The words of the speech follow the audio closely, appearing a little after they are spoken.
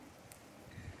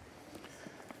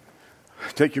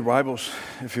Take your Bibles,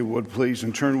 if you would, please,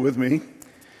 and turn with me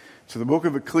to the book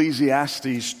of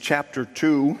Ecclesiastes, chapter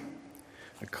 2.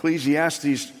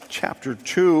 Ecclesiastes, chapter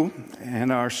 2,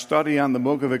 and our study on the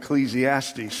book of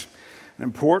Ecclesiastes. An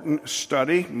important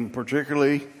study,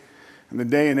 particularly in the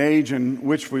day and age in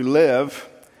which we live,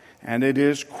 and it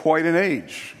is quite an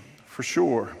age, for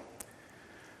sure.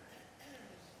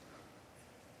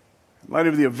 In light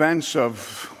of the events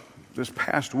of this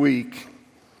past week,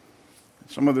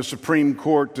 some of the Supreme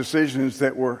Court decisions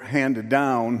that were handed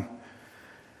down,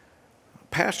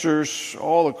 pastors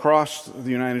all across the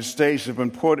United States have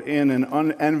been put in an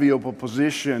unenviable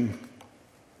position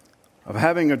of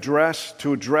having to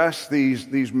address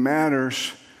these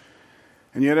matters,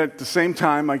 and yet at the same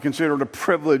time I consider it a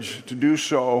privilege to do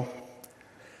so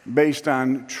based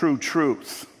on true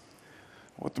truth,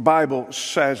 what the Bible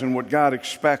says and what God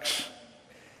expects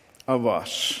of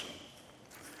us.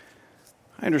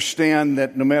 I understand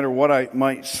that no matter what I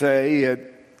might say,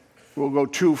 it will go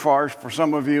too far for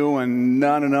some of you and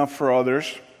not enough for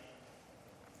others.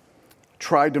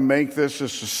 Tried to make this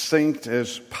as succinct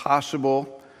as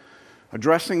possible,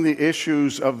 addressing the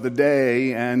issues of the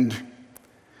day and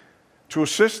to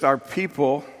assist our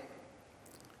people,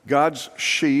 God's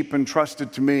sheep,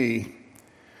 entrusted to me,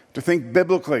 to think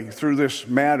biblically through this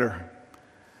matter.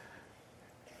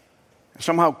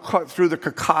 Somehow cut through the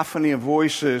cacophony of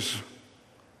voices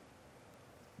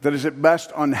that is at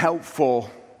best unhelpful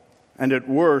and at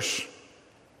worst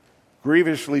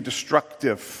grievously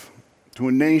destructive to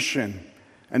a nation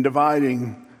and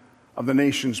dividing of the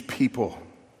nation's people.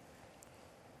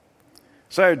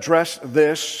 As I address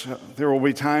this, there will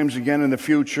be times again in the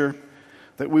future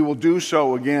that we will do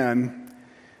so again.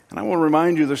 And I will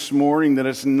remind you this morning that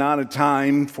it's not a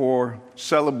time for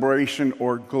celebration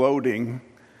or gloating,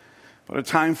 but a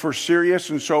time for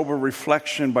serious and sober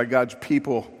reflection by God's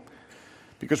people.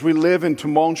 Because we live in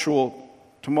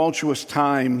tumultuous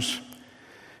times,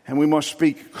 and we must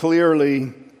speak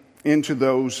clearly into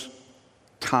those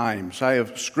times. I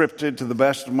have scripted to the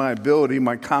best of my ability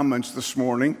my comments this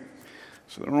morning,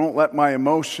 so that I won't let my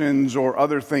emotions or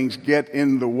other things get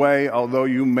in the way, although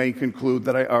you may conclude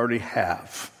that I already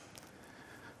have.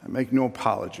 I make no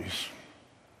apologies.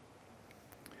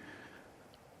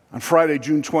 On Friday,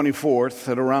 June 24th,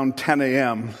 at around 10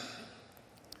 a.m.,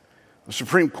 the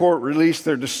Supreme Court released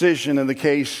their decision in the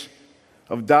case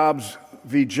of Dobbs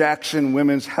v. Jackson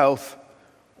Women's Health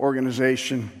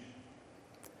Organization.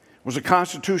 It was a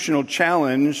constitutional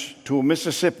challenge to a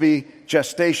Mississippi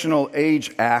Gestational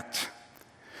Age Act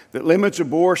that limits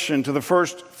abortion to the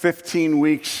first 15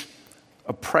 weeks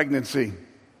of pregnancy.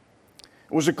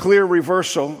 It was a clear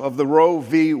reversal of the Roe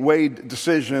v. Wade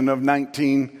decision of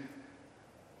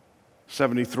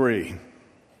 1973.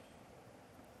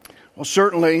 Well,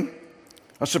 certainly,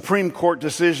 a Supreme Court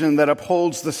decision that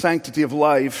upholds the sanctity of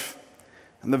life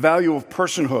and the value of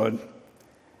personhood,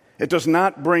 it does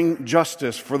not bring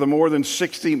justice for the more than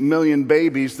 60 million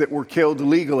babies that were killed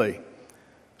illegally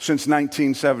since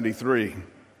 1973.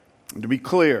 And to be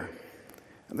clear,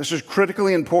 and this is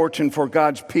critically important for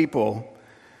God's people,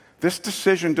 this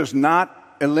decision does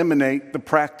not eliminate the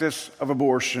practice of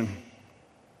abortion.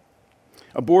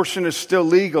 Abortion is still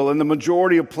legal in the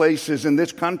majority of places in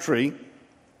this country,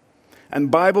 and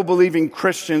Bible-believing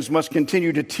Christians must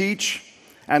continue to teach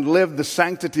and live the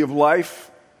sanctity of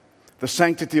life, the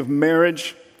sanctity of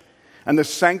marriage, and the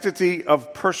sanctity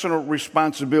of personal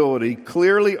responsibility,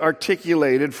 clearly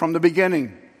articulated from the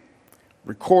beginning,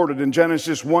 recorded in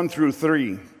Genesis 1 through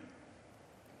 3.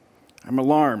 I'm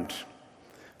alarmed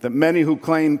that many who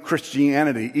claim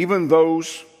Christianity, even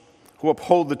those who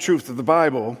uphold the truth of the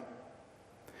Bible,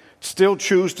 still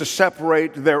choose to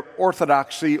separate their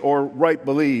orthodoxy or right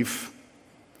belief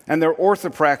and their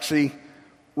orthopraxy,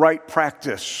 right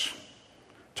practice.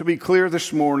 To be clear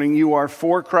this morning, you are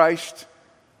for Christ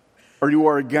or you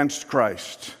are against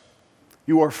Christ.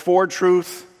 You are for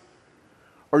truth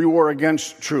or you are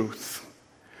against truth.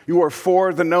 You are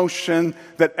for the notion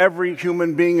that every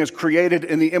human being is created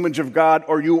in the image of God,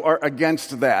 or you are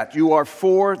against that. You are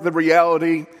for the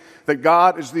reality that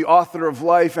God is the author of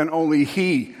life and only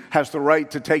He has the right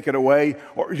to take it away,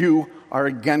 or you are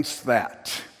against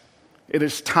that. It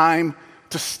is time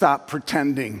to stop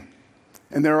pretending.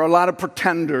 And there are a lot of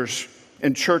pretenders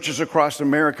in churches across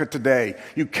America today.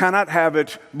 You cannot have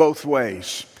it both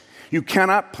ways. You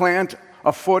cannot plant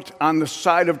a foot on the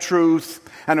side of truth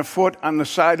and a foot on the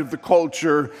side of the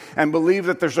culture and believe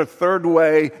that there's a third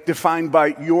way defined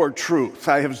by your truth.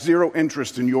 I have zero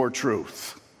interest in your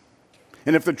truth.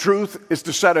 And if the truth is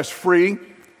to set us free,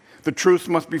 The truth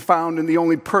must be found in the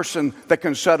only person that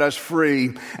can set us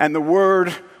free. And the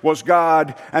Word was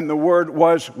God, and the Word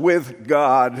was with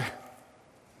God.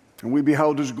 And we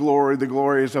beheld His glory. The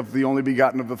glory is of the only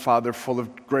begotten of the Father, full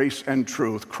of grace and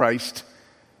truth, Christ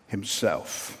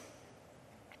Himself.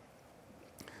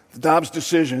 The Dobbs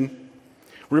decision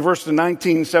reversed the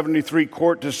 1973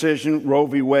 court decision, Roe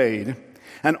v. Wade,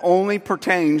 and only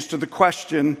pertains to the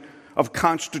question of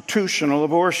constitutional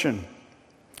abortion.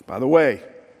 By the way,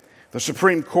 the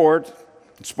Supreme Court,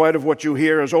 in spite of what you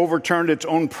hear, has overturned its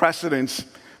own precedents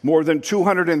more than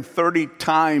 230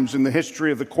 times in the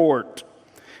history of the court,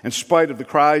 in spite of the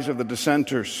cries of the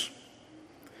dissenters.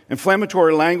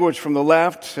 Inflammatory language from the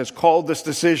left has called this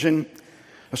decision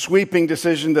a sweeping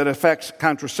decision that affects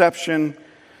contraception,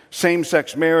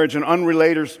 same-sex marriage, and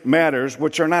unrelated matters,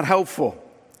 which are not helpful,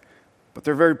 but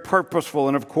they're very purposeful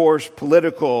and, of course,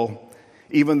 political,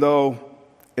 even though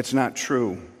it's not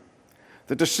true.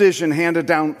 The decision handed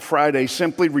down Friday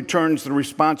simply returns the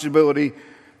responsibility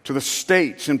to the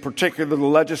states, in particular the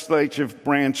legislative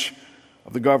branch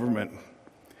of the government.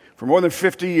 For more than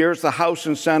 50 years, the House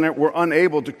and Senate were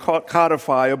unable to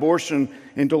codify abortion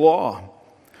into law,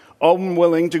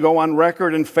 unwilling to go on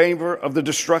record in favor of the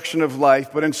destruction of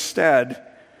life, but instead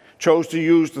chose to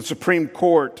use the Supreme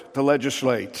Court to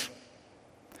legislate.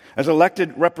 As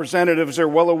elected representatives, they're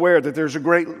well aware that there's a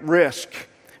great risk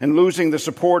in losing the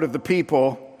support of the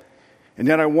people, and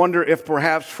yet I wonder if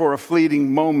perhaps for a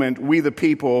fleeting moment, we the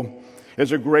people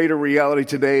is a greater reality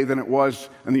today than it was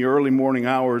in the early morning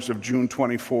hours of June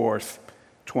 24th,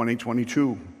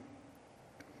 2022.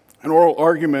 In oral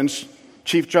arguments,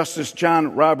 Chief Justice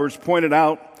John Roberts pointed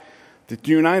out that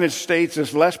the United States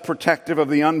is less protective of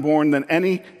the unborn than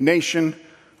any nation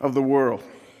of the world.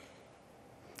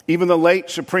 Even the late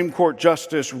Supreme Court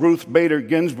Justice Ruth Bader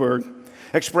Ginsburg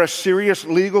expressed serious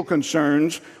legal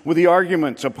concerns with the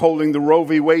arguments upholding the Roe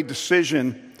v. Wade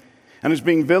decision, and is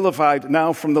being vilified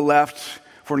now from the left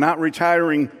for not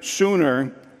retiring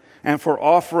sooner and for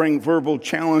offering verbal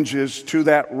challenges to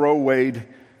that Roe Wade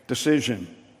decision.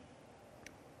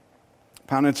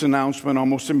 Upon its announcement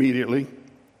almost immediately,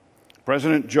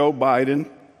 President Joe Biden,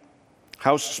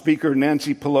 House Speaker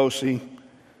Nancy Pelosi,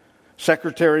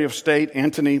 Secretary of State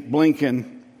Antony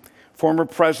Blinken, former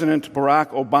President Barack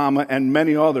Obama, and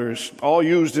many others all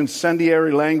used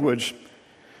incendiary language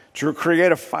to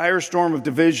create a firestorm of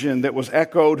division that was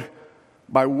echoed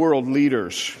by world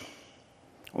leaders.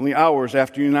 Only hours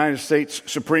after the United States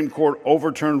Supreme Court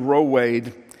overturned Roe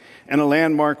Wade in a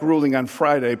landmark ruling on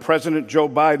Friday, President Joe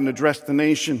Biden addressed the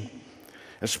nation,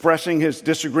 expressing his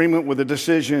disagreement with the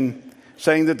decision,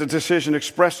 saying that the decision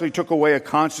expressly took away a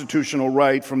constitutional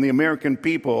right from the American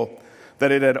people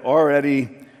that it had already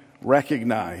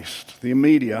recognized. The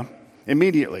media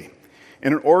immediately,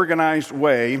 in an organized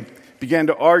way, began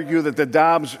to argue that the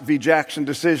Dobbs v. Jackson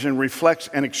decision reflects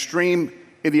an extreme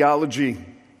ideology.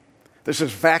 This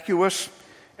is vacuous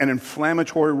and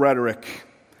inflammatory rhetoric,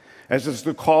 as is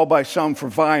the call by some for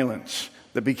violence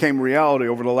that became reality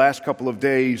over the last couple of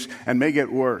days and may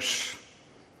get worse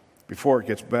before it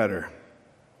gets better.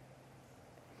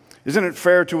 Isn't it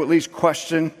fair to at least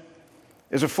question,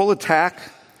 is a full attack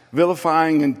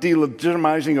vilifying and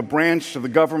delegitimizing a branch of the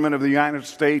government of the United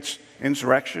States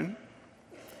insurrection?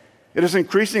 It is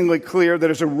increasingly clear that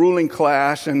as a ruling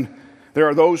class, and there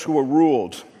are those who are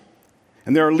ruled,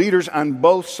 and there are leaders on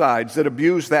both sides that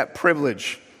abuse that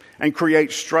privilege and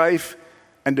create strife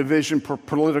and division for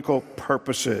political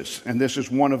purposes, and this is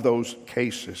one of those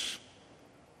cases.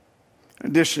 In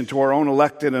addition to our own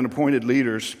elected and appointed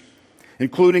leaders,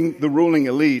 including the ruling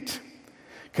elite,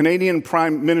 Canadian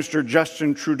Prime Minister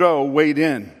Justin Trudeau weighed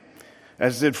in,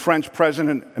 as did French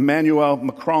President Emmanuel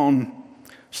Macron,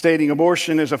 stating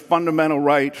abortion is a fundamental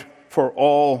right for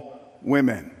all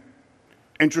women.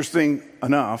 Interesting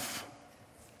enough,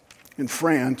 in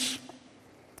France,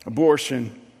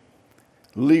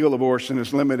 legal abortion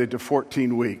is limited to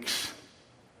 14 weeks,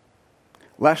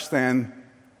 less than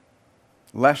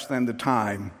the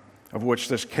time of which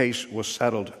this case was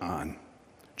settled on.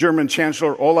 German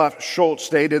Chancellor Olaf Scholz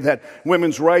stated that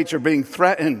women's rights are being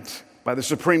threatened by the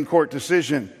Supreme Court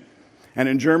decision. And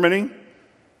in Germany,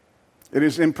 it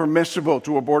is impermissible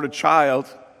to abort a child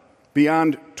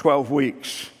beyond 12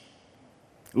 weeks.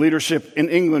 Leadership in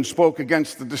England spoke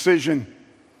against the decision.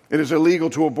 It is illegal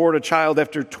to abort a child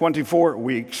after 24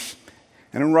 weeks.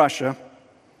 And in Russia,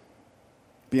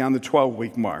 beyond the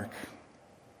 12-week mark.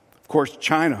 Of course,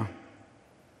 China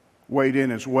weighed in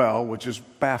as well, which is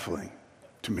baffling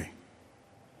to me.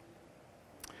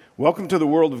 Welcome to the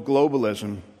world of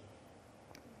globalism,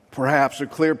 perhaps a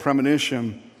clear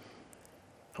premonition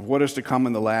of what is to come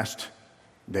in the last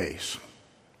days.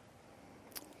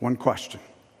 One question.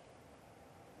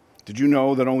 Did you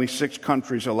know that only 6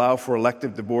 countries allow for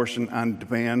elective abortion on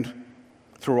demand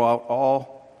throughout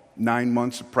all 9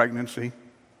 months of pregnancy?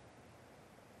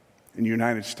 And the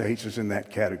United States is in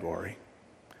that category.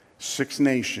 6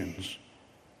 nations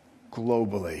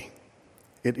globally.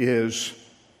 It is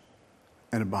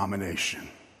an abomination.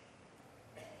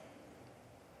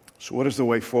 So what is the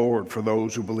way forward for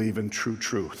those who believe in true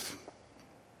truth?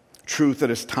 Truth that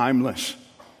is timeless,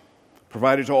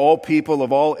 provided to all people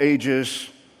of all ages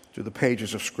through the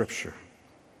pages of Scripture.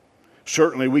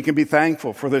 Certainly, we can be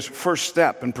thankful for this first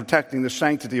step in protecting the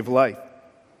sanctity of life.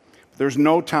 There's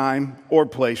no time or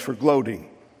place for gloating,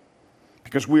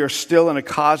 because we are still in a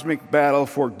cosmic battle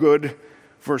for good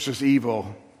versus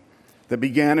evil that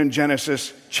began in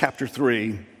Genesis chapter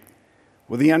 3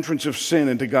 with the entrance of sin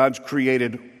into God's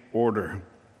created order.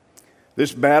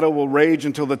 This battle will rage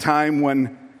until the time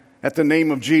when, at the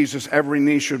name of Jesus, every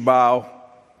knee should bow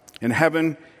in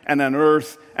heaven and on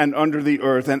earth and under the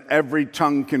earth, and every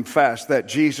tongue confess that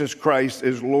Jesus Christ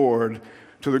is Lord,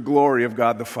 to the glory of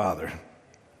God the Father.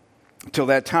 Until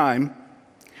that time,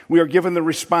 we are given the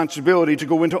responsibility to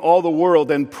go into all the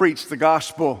world and preach the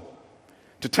gospel,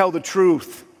 to tell the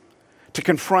truth, to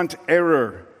confront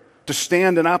error, to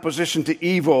stand in opposition to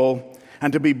evil,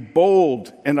 and to be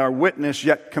bold in our witness,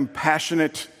 yet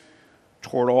compassionate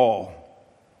toward all.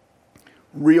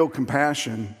 Real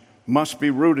compassion must be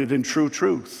rooted in true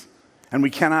truth, and we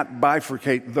cannot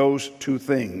bifurcate those two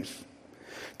things.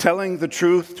 Telling the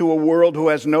truth to a world who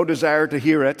has no desire to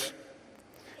hear it,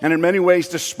 and in many ways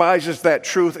despises that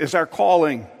truth, is our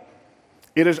calling.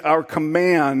 It is our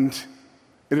command.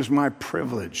 It is my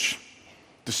privilege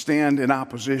to stand in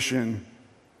opposition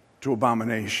to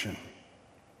abomination,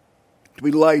 to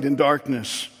be light in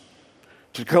darkness,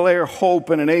 to declare hope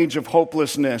in an age of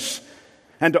hopelessness,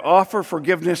 and to offer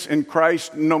forgiveness in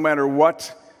Christ no matter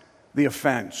what the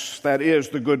offense. That is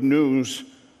the good news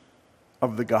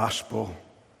of the gospel.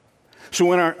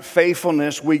 So in our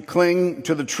faithfulness, we cling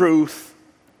to the truth,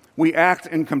 we act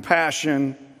in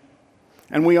compassion,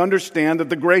 and we understand that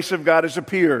the grace of God has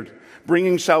appeared,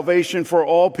 bringing salvation for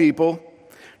all people,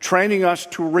 training us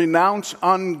to renounce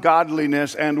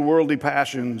ungodliness and worldly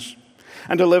passions,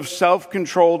 and to live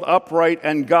self-controlled, upright,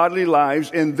 and godly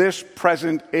lives in this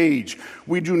present age.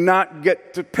 We do not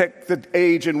get to pick the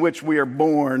age in which we are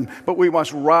born, but we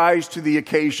must rise to the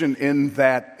occasion in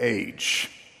that age.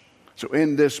 So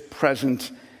in this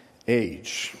present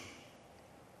age,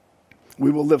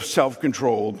 we will live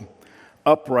self-controlled,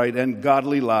 upright, and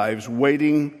godly lives,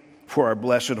 waiting for our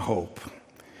blessed hope,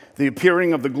 the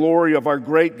appearing of the glory of our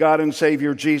great God and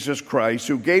Savior, Jesus Christ,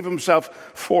 who gave himself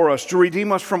for us to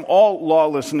redeem us from all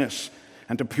lawlessness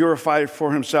and to purify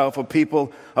for himself a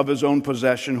people of his own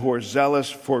possession who are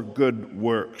zealous for good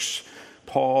works.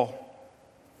 Paul,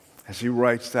 as he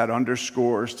writes that,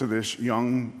 underscores to this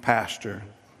young pastor,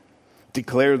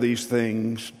 declare these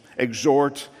things,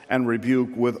 exhort and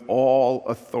rebuke with all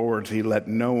authority. Let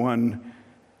no one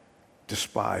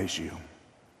despise you.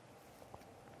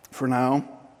 For now,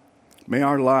 may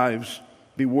our lives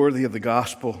be worthy of the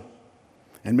gospel,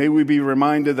 and may we be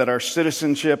reminded that our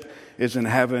citizenship is in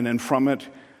heaven, and from it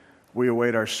we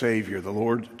await our Savior, the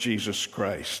Lord Jesus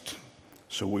Christ.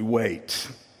 So we wait,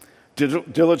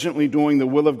 diligently doing the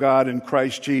will of God in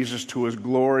Christ Jesus to his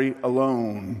glory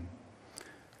alone,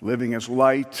 living as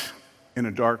light in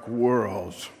a dark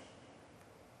world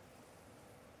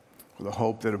with the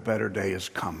hope that a better day is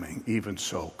coming. Even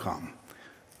so, come,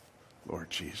 Lord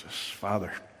Jesus.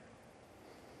 Father,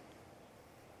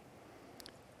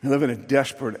 we live in a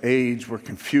desperate age where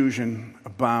confusion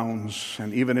abounds,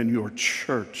 and even in your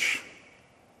church,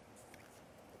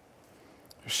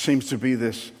 there seems to be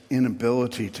this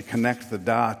inability to connect the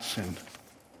dots and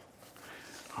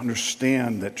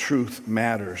understand that truth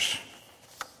matters.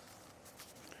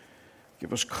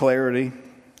 Give us clarity,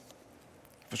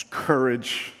 give us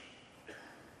courage,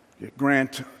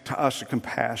 grant to us a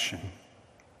compassion.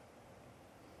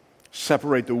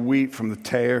 Separate the wheat from the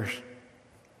tares,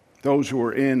 those who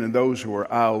are in and those who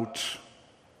are out.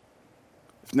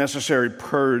 If necessary,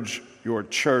 purge your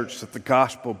church that the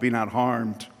gospel be not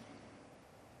harmed.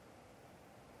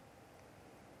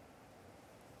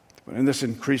 But in this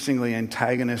increasingly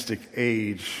antagonistic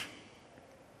age,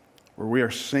 where we are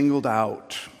singled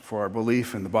out for our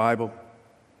belief in the Bible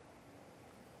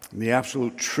and the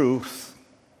absolute truth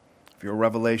of your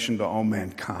revelation to all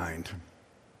mankind,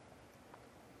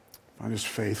 find us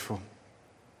faithful.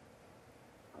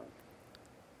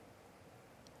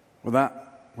 We're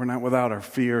not without our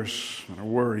fears and our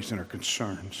worries and our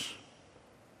concerns.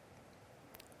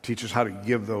 Teach us how to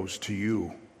give those to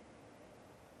you.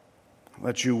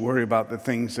 Let you worry about the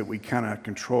things that we cannot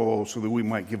control so that we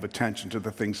might give attention to the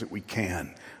things that we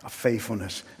can, a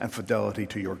faithfulness and fidelity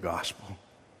to your gospel.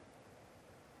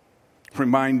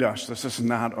 Remind us this is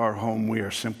not our home. We are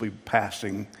simply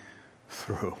passing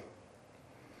through.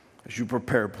 As you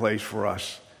prepare a place for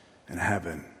us in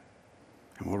heaven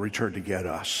and will return to get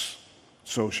us,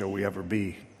 so shall we ever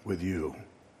be with you.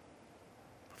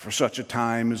 For such a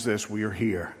time as this, we are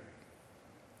here.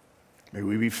 May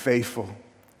we be faithful.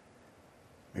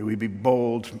 May we be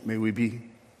bold. May we be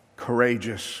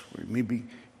courageous. May we be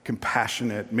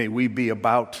compassionate. May we be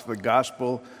about the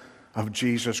gospel of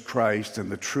Jesus Christ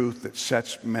and the truth that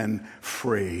sets men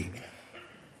free.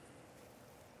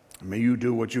 May you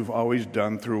do what you've always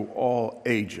done through all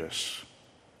ages,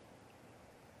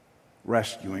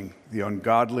 rescuing the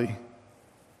ungodly,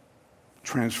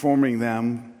 transforming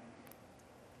them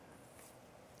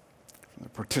from the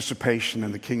participation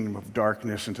in the kingdom of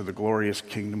darkness into the glorious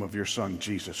kingdom of your Son,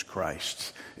 Jesus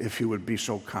Christ. If you would be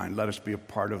so kind, let us be a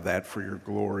part of that for your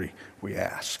glory, we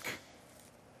ask.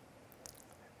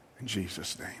 In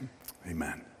Jesus' name,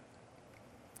 amen.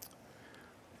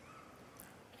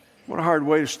 What a hard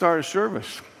way to start a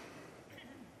service.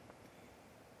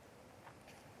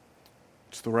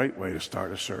 It's the right way to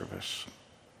start a service.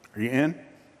 Are you in?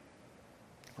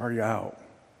 Or are you out?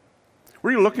 What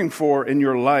are you looking for in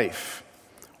your life?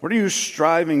 What are you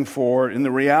striving for in the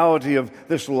reality of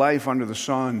this life under the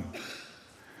sun?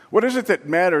 What is it that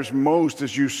matters most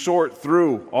as you sort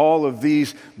through all of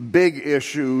these big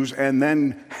issues and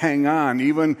then hang on,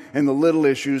 even in the little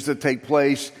issues that take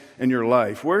place in your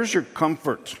life? Where's your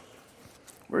comfort?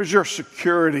 Where's your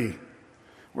security?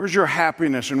 Where's your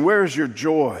happiness? And where's your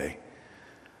joy?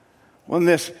 Well, in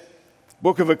this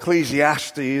book of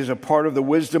Ecclesiastes, is a part of the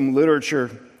wisdom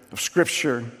literature of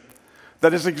Scripture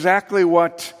that is exactly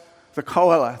what the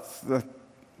Koheleth,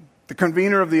 the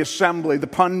convener of the assembly, the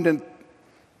pundit,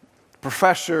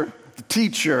 professor, the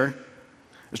teacher,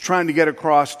 is trying to get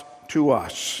across to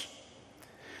us.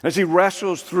 As he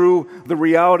wrestles through the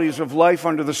realities of life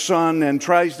under the sun and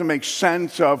tries to make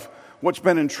sense of what's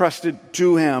been entrusted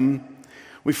to him,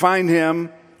 we find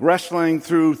him wrestling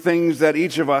through things that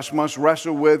each of us must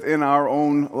wrestle with in our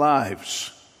own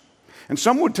lives. And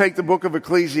some would take the book of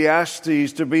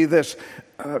Ecclesiastes to be this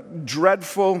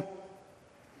dreadful,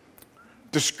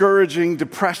 discouraging,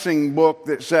 depressing book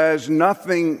that says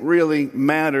nothing really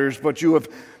matters, but you have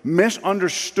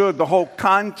misunderstood the whole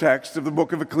context of the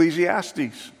book of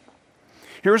Ecclesiastes.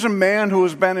 Here's a man who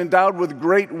has been endowed with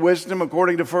great wisdom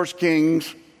according to 1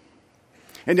 Kings,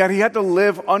 and yet he had to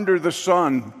live under the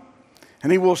sun.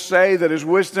 And he will say that his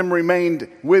wisdom remained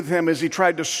with him as he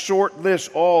tried to sort this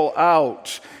all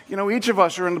out. You know, each of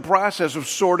us are in the process of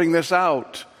sorting this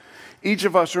out. Each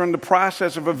of us are in the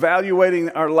process of evaluating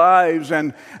our lives,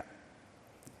 and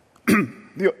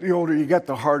the older you get,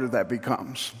 the harder that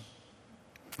becomes.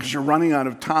 Because you're running out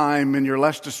of time and you're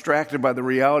less distracted by the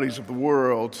realities of the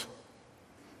world.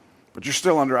 But you're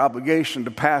still under obligation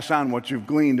to pass on what you've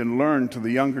gleaned and learned to the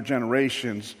younger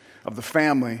generations of the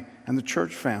family and the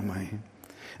church family.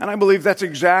 And I believe that's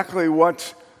exactly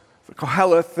what the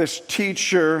Koheleth, this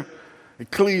teacher,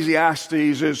 Ecclesiastes,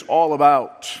 is all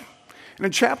about. And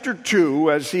in chapter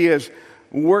 2, as he has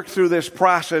worked through this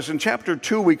process, in chapter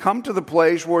 2 we come to the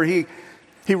place where he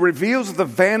reveals the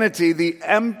vanity, the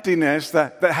emptiness,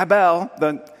 the habel,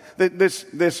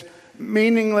 this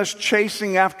meaningless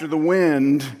chasing after the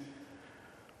wind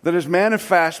that is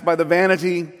manifest by the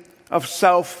vanity of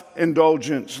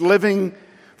self-indulgence, living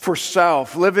for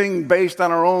self, living based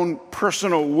on our own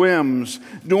personal whims,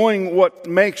 doing what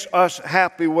makes us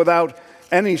happy without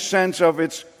any sense of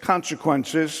its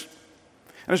consequences.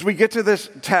 And as we get to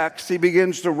this text, he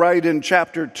begins to write in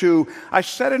chapter 2, I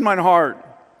said in my heart,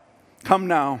 come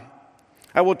now,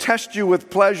 I will test you with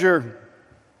pleasure,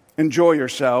 enjoy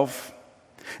yourself.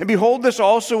 And behold, this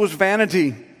also is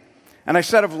vanity. And I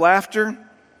said of laughter,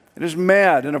 it is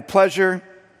mad, and of pleasure,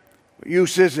 what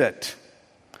use is it?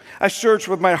 I searched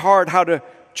with my heart how to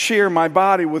cheer my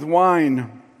body with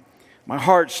wine, my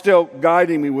heart still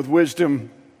guiding me with wisdom,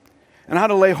 and how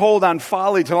to lay hold on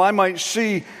folly till I might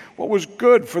see what was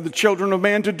good for the children of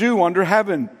man to do under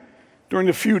heaven during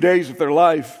the few days of their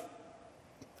life.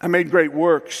 I made great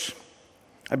works.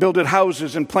 I builded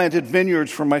houses and planted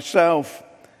vineyards for myself.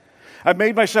 I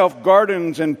made myself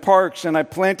gardens and parks, and I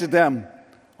planted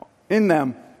in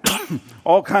them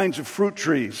all kinds of fruit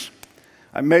trees.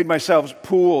 I made myself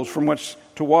pools from which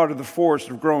to water the forest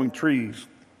of growing trees.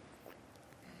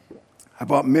 I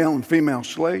bought male and female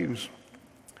slaves,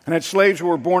 and had slaves who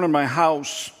were born in my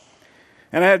house.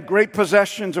 And I had great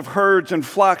possessions of herds and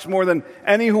flocks, more than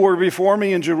any who were before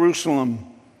me in Jerusalem.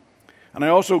 And I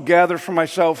also gathered for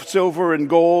myself silver and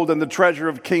gold and the treasure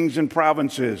of kings and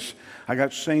provinces. I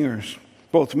got singers,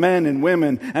 both men and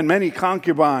women, and many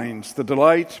concubines, the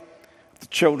delight of the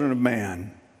children of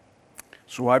man.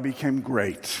 So I became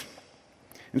great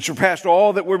and surpassed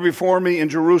all that were before me in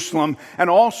Jerusalem, and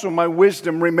also my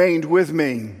wisdom remained with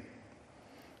me.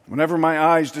 Whenever my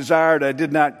eyes desired, I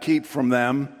did not keep from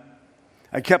them.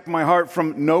 I kept my heart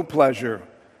from no pleasure,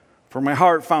 for my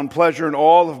heart found pleasure in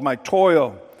all of my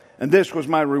toil, and this was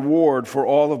my reward for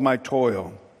all of my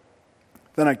toil.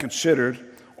 Then I considered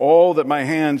all that my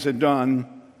hands had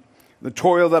done, the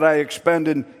toil that I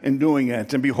expended in doing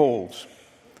it, and behold,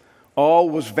 all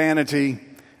was vanity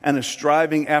and a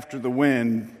striving after the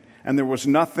wind, and there was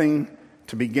nothing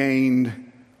to be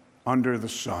gained under the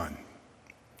sun.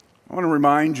 I want to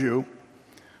remind you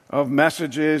of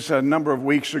messages a number of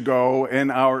weeks ago in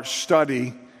our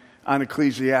study on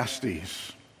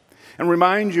Ecclesiastes, and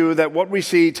remind you that what we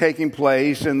see taking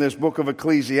place in this book of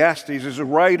Ecclesiastes is a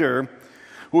writer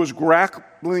who is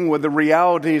grappling with the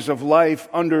realities of life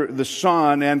under the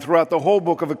sun. And throughout the whole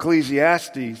book of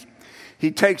Ecclesiastes,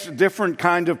 he takes different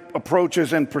kind of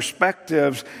approaches and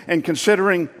perspectives and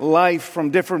considering life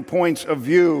from different points of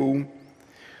view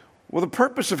with the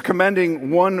purpose of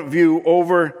commending one view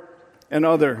over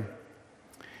another.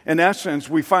 In essence,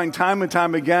 we find time and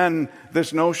time again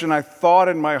this notion, I thought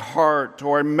in my heart,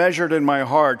 or I measured in my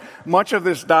heart. Much of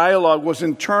this dialogue was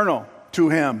internal to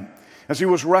him as he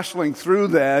was wrestling through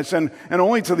this, and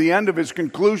only to the end of his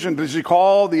conclusion does he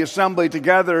call the assembly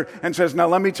together and says, now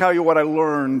let me tell you what I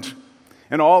learned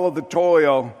in all of the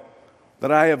toil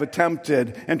that I have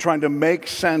attempted in trying to make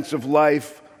sense of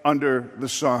life under the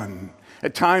sun.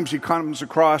 At times he comes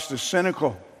across as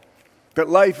cynical, that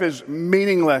life is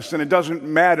meaningless and it doesn't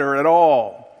matter at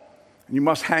all. And you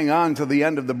must hang on to the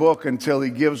end of the book until he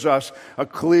gives us a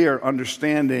clear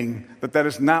understanding that that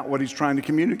is not what he's trying to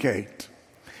communicate.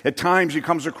 At times he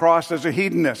comes across as a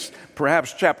hedonist.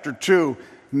 Perhaps chapter 2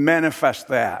 manifests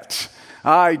that.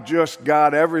 I just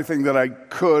got everything that I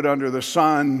could under the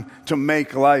sun to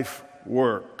make life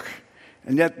work.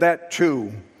 And yet that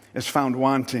too is found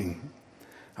wanting.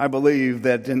 I believe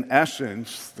that in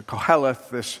essence, the Koheleth,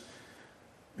 this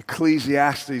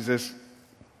Ecclesiastes,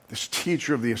 this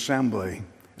teacher of the assembly,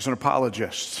 is an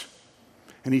apologist.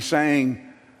 And he's saying,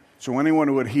 so anyone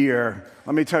who would hear,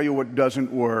 let me tell you what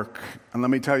doesn't work, and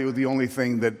let me tell you the only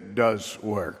thing that does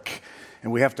work.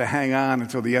 And we have to hang on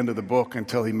until the end of the book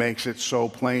until he makes it so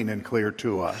plain and clear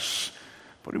to us.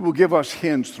 But he will give us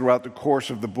hints throughout the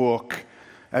course of the book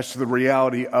as to the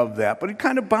reality of that. But he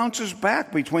kind of bounces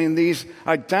back between these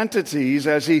identities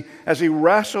as he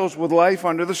wrestles with life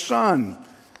under the sun.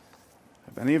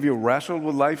 Have any of you wrestled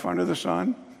with life under the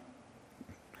sun?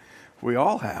 We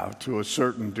all have, to a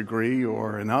certain degree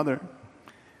or another.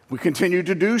 We continue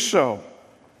to do so.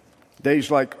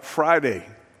 Days like Friday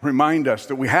remind us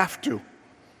that we have to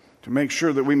make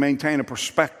sure that we maintain a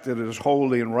perspective that is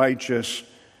holy and righteous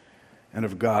and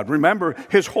of God. Remember,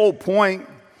 his whole point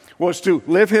was to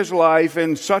live his life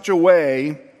in such a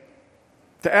way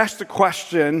to ask the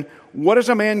question, what does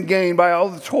a man gain by all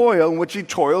the toil in which he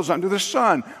toils under the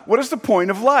sun? What is the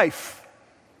point of life?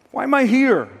 Why am I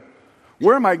here?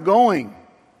 Where am I going?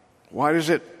 Why does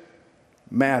it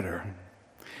matter?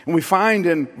 And we find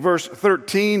in verse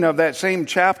 13 of that same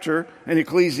chapter in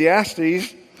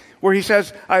Ecclesiastes where he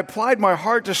says, I applied my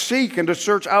heart to seek and to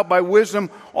search out by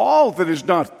wisdom all that is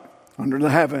done under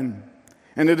the heaven.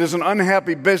 And it is an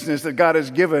unhappy business that God has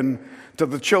given to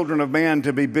the children of man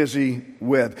to be busy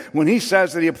with. When he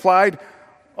says that he applied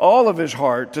all of his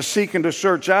heart to seek and to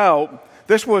search out,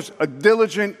 this was a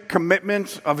diligent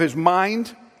commitment of his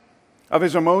mind, of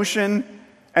his emotion,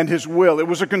 and his will. It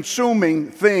was a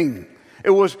consuming thing. It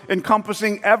was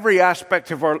encompassing every aspect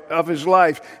of his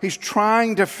life. He's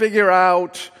trying to figure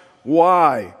out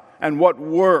why and what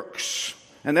works.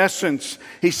 In essence,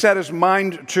 he set his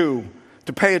mind to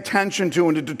pay attention to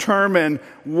and to determine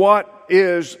what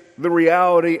is the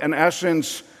reality and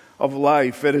essence of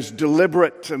life. It is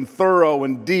deliberate and thorough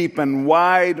and deep and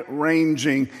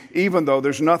wide-ranging, even though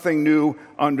there's nothing new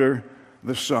under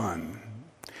the sun.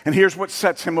 And here's what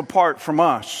sets him apart from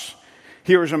us.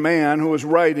 Here is a man who is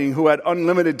writing, who had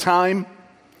unlimited time,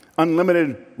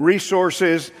 unlimited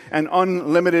resources, and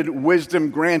unlimited wisdom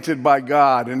granted by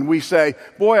God. And we say,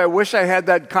 boy, I wish I had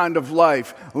that kind of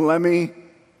life. Let me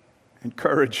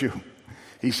encourage you.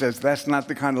 He says, that's not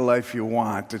the kind of life you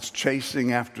want. It's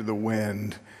chasing after the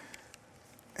wind,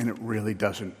 and it really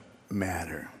doesn't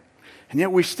matter. And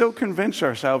yet we still convince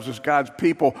ourselves as God's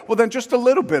people, well, then just a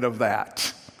little bit of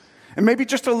that. And maybe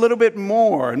just a little bit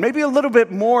more. And maybe a little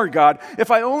bit more, God. If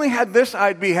I only had this,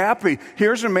 I'd be happy.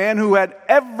 Here's a man who had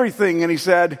everything, and he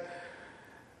said,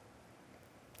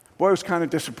 boy, it was kind of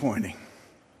disappointing.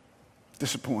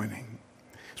 Disappointing.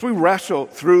 As we wrestle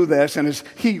through this, and as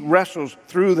he wrestles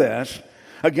through this,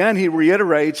 again, he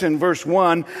reiterates in verse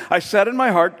 1, I said in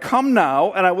my heart, come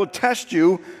now, and I will test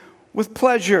you with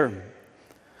pleasure.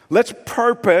 Let's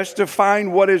purpose to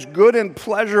find what is good and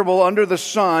pleasurable under the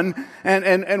sun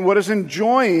and what is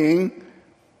enjoying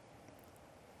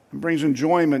and brings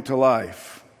enjoyment to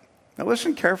life. Now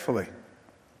listen carefully.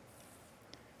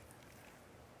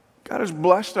 God has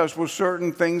blessed us with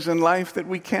certain things in life that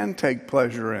we can take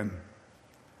pleasure in,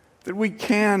 that we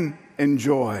can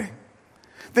enjoy,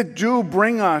 that do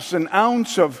bring us an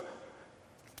ounce of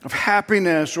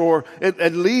happiness or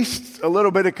at least a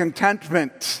little bit of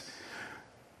contentment.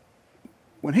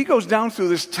 When he goes down through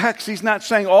this text, he's not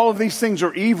saying all of these things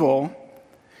are evil.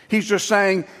 He's just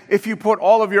saying if you put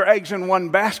all of your eggs in one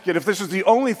basket, if this is the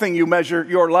only thing you measure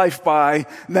your life by,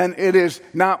 then it is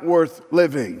not worth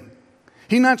living.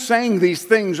 He's not saying these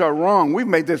things are wrong. We've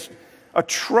made this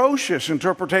atrocious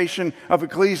interpretation of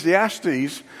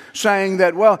Ecclesiastes, saying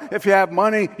that, well, if you have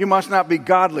money, you must not be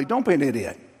godly. Don't be an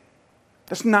idiot.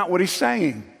 That's not what he's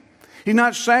saying. He's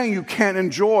not saying you can't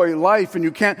enjoy life and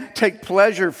you can't take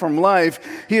pleasure from life.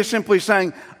 He is simply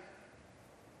saying,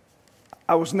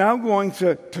 I was now going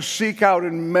to seek out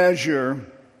and measure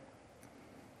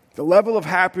the level of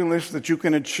happiness that you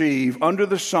can achieve under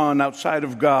the sun outside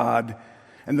of God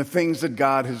and the things that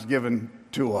God has given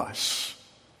to us.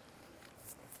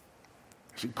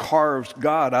 As he carves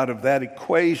God out of that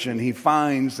equation, he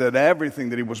finds that everything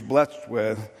that he was blessed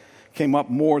with came up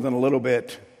more than a little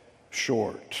bit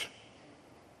short.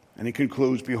 And he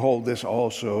concludes, behold, this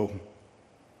also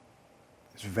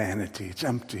is vanity. It's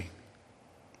empty.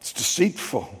 It's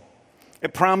deceitful.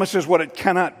 It promises what it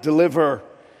cannot deliver.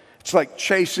 It's like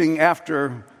chasing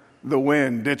after the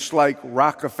wind. It's like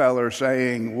Rockefeller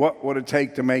saying, what would it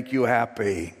take to make you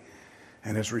happy?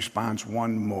 And his response,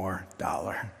 $1 more.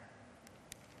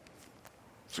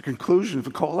 It's the conclusion of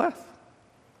the Koleth.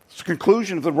 It's the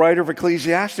conclusion of the writer of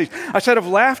Ecclesiastes. I said of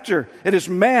laughter, it is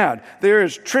mad. There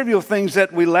is trivial things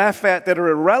that we laugh at that are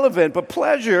irrelevant, but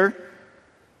pleasure,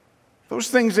 those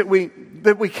things that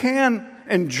we can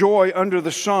enjoy under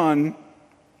the sun,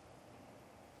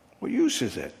 what use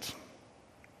is it?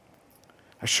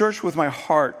 I searched with my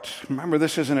heart. Remember,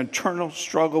 this is an eternal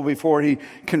struggle before he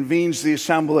convenes the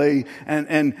assembly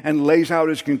and lays out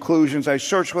his conclusions. I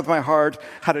searched with my heart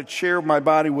how to cheer my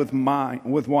body with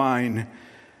wine.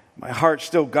 My heart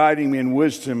still guiding me in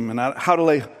wisdom, and how to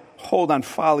lay hold on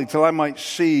folly till I might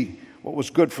see what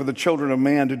was good for the children of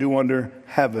man to do under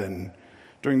heaven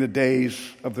during the days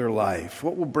of their life.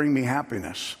 What will bring me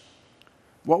happiness?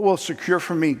 What will secure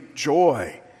for me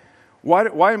joy?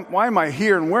 Why am I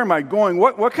here and where am I going?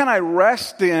 What can I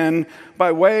rest in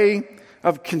by way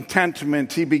of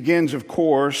contentment? He begins, of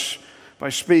course, by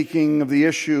speaking of the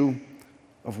issue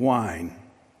of wine.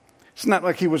 It's not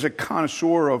like he was a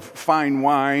connoisseur of fine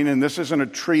wine, and this isn't a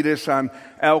treatise on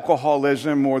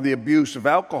alcoholism or the abuse of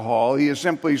alcohol. He is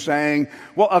simply saying,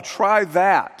 well, I'll try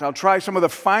that. I'll try some of the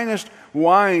finest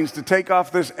wines to take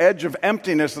off this edge of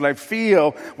emptiness that I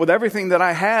feel with everything that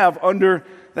I have under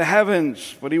the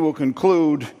heavens. But he will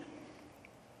conclude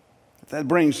that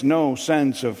brings no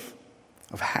sense of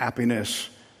happiness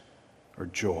or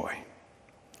joy.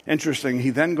 Interesting,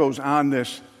 he then goes on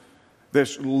this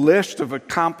list of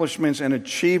accomplishments and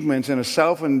achievements in a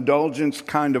self-indulgence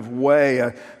kind of way,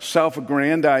 a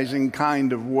self-aggrandizing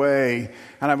kind of way.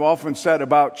 And I've often said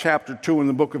about chapter 2 in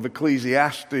the book of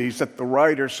Ecclesiastes that the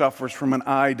writer suffers from an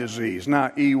eye disease,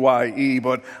 not E-Y-E,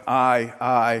 but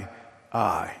I.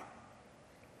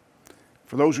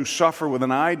 For those who suffer with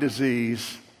an eye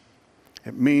disease,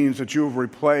 it means that you have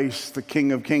replaced the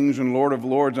King of Kings and Lord of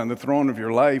Lords on the throne of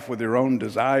your life with your own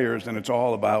desires, and it's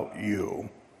all about you.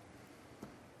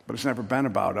 But it's never been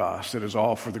about us. It is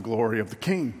all for the glory of the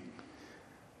King.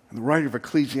 And the writer of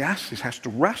Ecclesiastes has to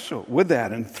wrestle with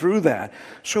that and through that.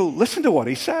 So listen to what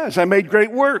he says. I made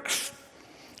great works.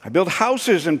 I built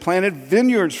houses and planted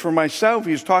vineyards for myself.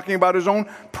 He's talking about his own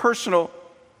personal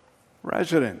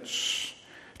residence.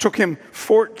 It took him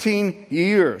 14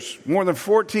 years, more than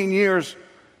 14 years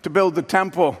to build the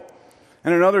temple.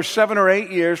 And another 7 or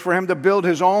 8 years for him to build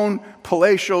his own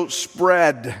palatial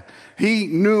spread. He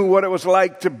knew what it was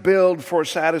like to build for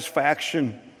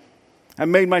satisfaction. I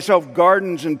made myself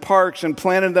gardens and parks and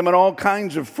planted them in all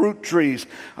kinds of fruit trees.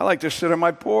 I like to sit on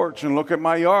my porch and look at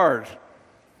my yard,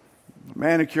 the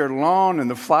manicured lawn and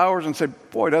the flowers, and say,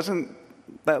 boy, doesn't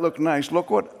that look nice?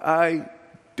 Look what I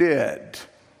did.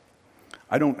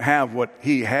 I don't have what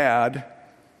he had.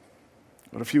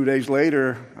 But a few days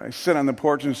later, I sit on the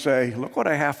porch and say, look what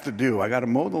I have to do. I got to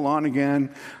mow the lawn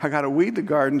again. I got to weed the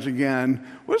gardens again.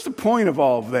 What's the point of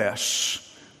all of this?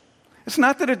 It's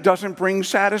not that it doesn't bring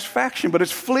satisfaction, but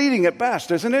it's fleeting at best,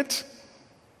 isn't it?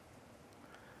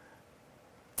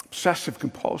 Obsessive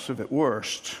compulsive at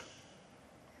worst.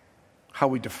 How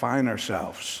we define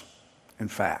ourselves, in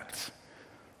fact.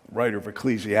 The writer of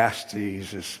Ecclesiastes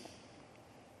is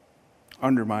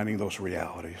undermining those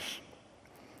realities.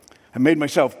 I made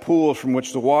myself pools from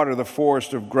which to water the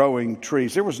forest of growing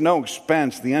trees. There was no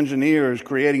expense. The engineers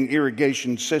creating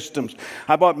irrigation systems.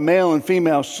 I bought male and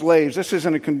female slaves. This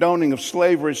isn't a condoning of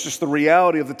slavery. It's just the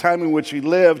reality of the time in which he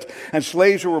lived. And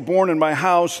slaves who were born in my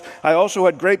house. I also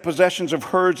had great possessions of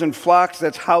herds and flocks.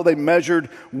 That's how they measured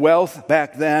wealth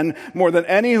back then. More than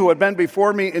any who had been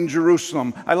before me in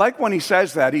Jerusalem. I like when he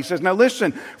says that. He says, now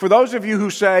listen, for those of you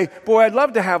who say, boy, I'd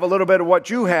love to have a little bit of what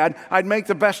you had. I'd make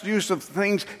the best use of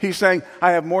things. He's saying,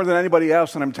 I have more than anybody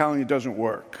else, and I'm telling you, it doesn't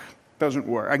work. It doesn't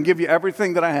work. I can give you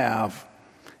everything that I have,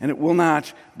 and it will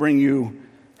not bring you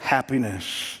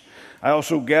happiness. I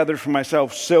also gathered for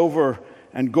myself silver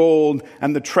and gold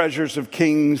and the treasures of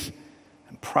kings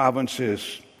and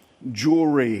provinces,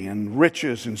 jewelry and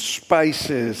riches and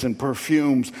spices and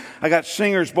perfumes. I got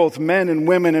singers, both men and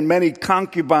women, and many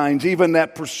concubines, even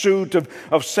that pursuit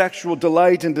of sexual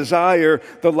delight and desire,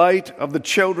 the light of the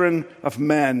children of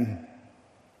men.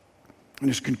 And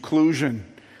his conclusion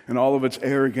and all of its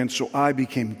arrogance, so I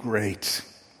became great.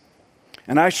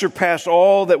 And I surpassed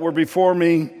all that were before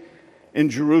me in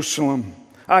Jerusalem.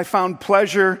 I found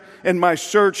pleasure in my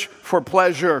search for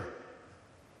pleasure.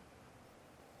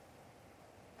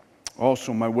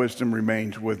 Also, my wisdom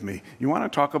remained with me. You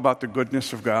want to talk about the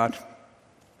goodness of God?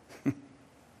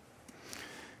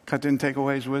 God didn't take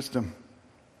away his wisdom.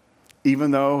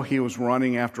 Even though he was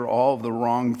running after all of the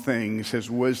wrong things, his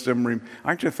wisdom.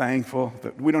 Aren't you thankful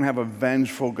that we don't have a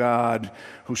vengeful God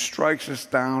who strikes us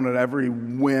down at every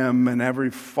whim and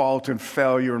every fault and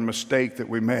failure and mistake that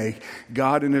we make?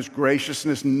 God in his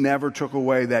graciousness never took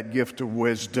away that gift of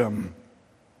wisdom,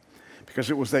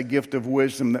 because it was that gift of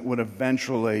wisdom that would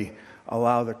eventually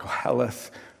allow the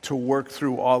Koheleth to work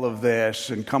through all of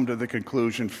this and come to the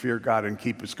conclusion, fear God and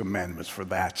keep his commandments, for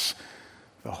that's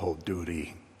the whole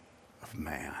duty of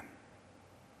man.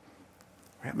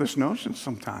 We have this notion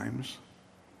sometimes.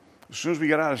 As soon as we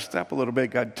get out of step a little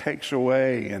bit, God takes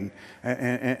away and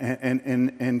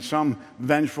in some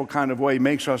vengeful kind of way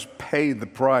makes us pay the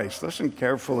price. Listen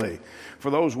carefully. For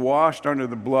those washed under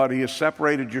the blood, he has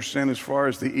separated your sin as far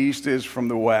as the east is from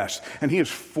the west. And he is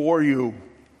for you,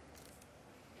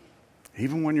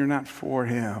 even when you're not for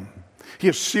him. He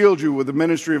has sealed you with the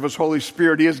ministry of his Holy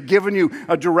Spirit. He has given you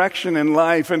a direction in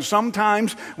life. And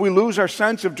sometimes we lose our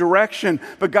sense of direction,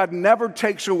 but God never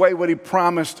takes away what he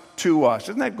promised to us.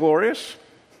 Isn't that glorious?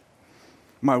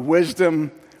 My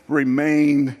wisdom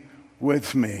remained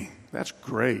with me. That's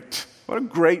great. What a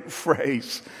great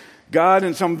phrase. God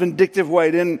in some vindictive way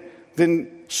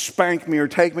didn't spank me or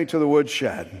take me to the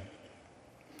woodshed.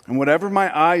 And whatever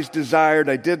my eyes desired,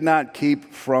 I did not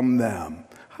keep from them.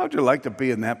 How'd you like to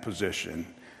be in that position?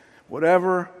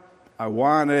 Whatever I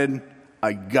wanted,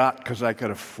 I got because I could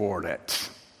afford it.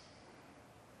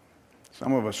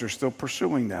 Some of us are still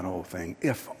pursuing that whole thing.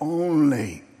 If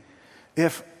only.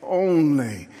 If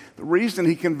only. The reason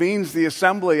he convenes the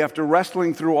assembly after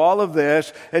wrestling through all of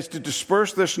this is to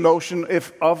disperse this notion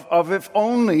of if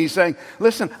only. He's saying,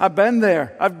 listen, I've been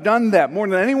there. I've done that more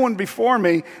than anyone before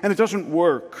me, and it doesn't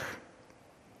work.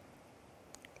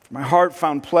 My heart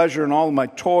found pleasure in all of my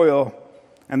toil,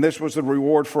 and this was the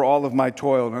reward for all of my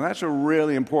toil. And that's a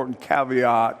really important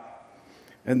caveat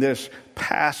in this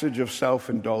passage of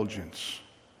self-indulgence.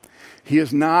 He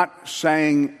is not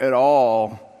saying at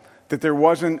all that there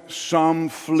wasn't some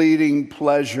fleeting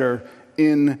pleasure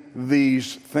in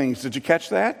these things. Did you catch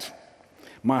that?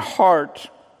 My heart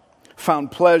found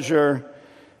pleasure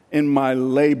in my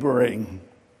laboring.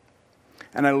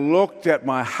 And I looked at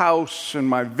my house and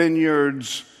my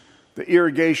vineyards, the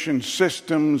irrigation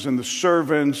systems and the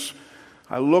servants.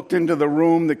 I looked into the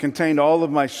room that contained all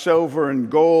of my silver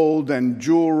and gold and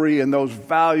jewelry and those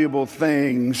valuable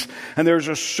things. And there's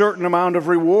a certain amount of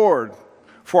reward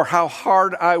for how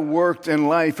hard I worked in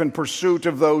life in pursuit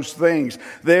of those things.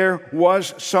 There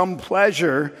was some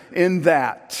pleasure in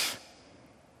that.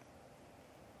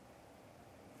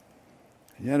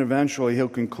 And yet eventually he'll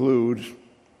conclude,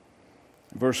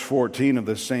 verse 14 of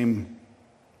the same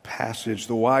passage,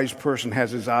 the wise person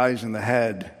has his eyes in the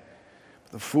head,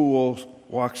 the fool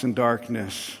walks in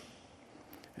darkness.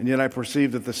 And yet I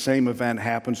perceive that the same event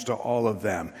happens to all of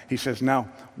them. He says, now,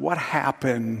 what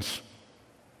happens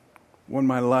when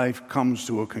my life comes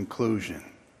to a conclusion?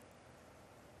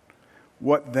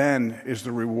 What then is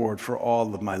the reward for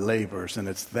all of my labors? And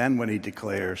it's then when he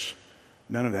declares,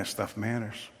 none of that stuff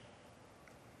matters.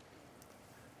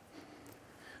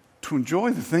 To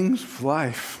enjoy the things of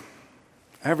life,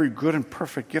 every good and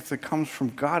perfect gift that comes from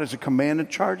God is a command and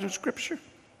charge of Scripture.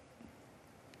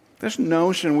 This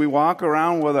notion we walk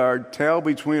around with our tail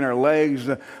between our legs,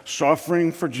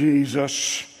 suffering for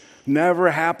Jesus, never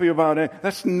happy about it,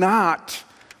 that's not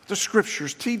what the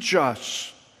Scriptures teach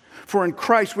us. For in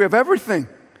Christ we have everything.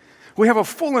 We have a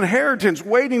full inheritance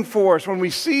waiting for us when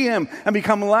we see Him and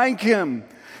become like Him.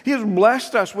 He has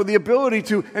blessed us with the ability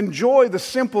to enjoy the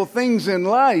simple things in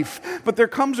life. But there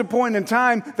comes a point in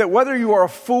time that whether you are a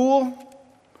fool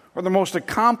or the most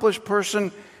accomplished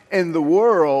person in the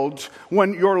world,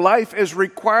 when your life is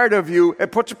required of you,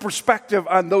 it puts a perspective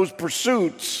on those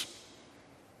pursuits,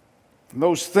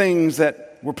 those things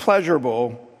that were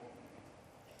pleasurable,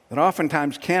 that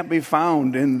oftentimes can't be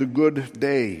found in the good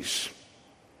days.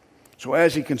 So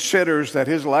as he considers that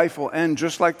his life will end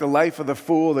just like the life of the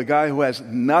fool, the guy who has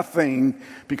nothing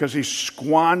because he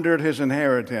squandered his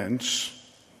inheritance,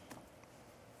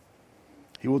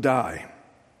 he will die.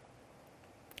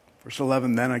 Verse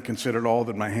 11, then I considered all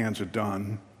that my hands had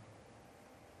done,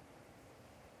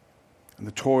 and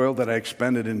the toil that I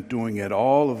expended in doing it,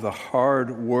 all of the hard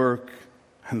work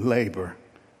and labor,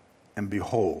 and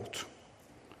behold,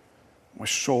 my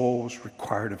soul was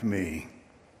required of me.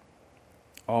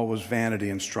 All was vanity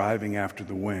and striving after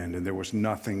the wind, and there was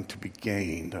nothing to be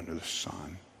gained under the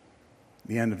sun.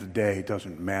 The end of the day, it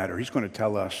doesn't matter. He's going to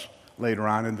tell us later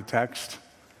on in the text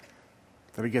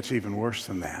that it gets even worse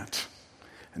than that.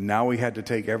 And now he had to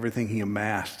take everything he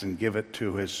amassed and give it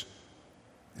to his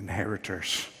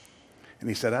inheritors. And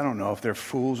he said, I don't know if they're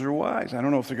fools or wise. I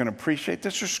don't know if they're going to appreciate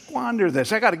this or squander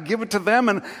this. I got to give it to them,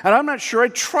 and I'm not sure I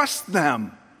trust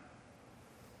them.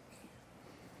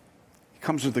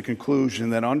 Comes to the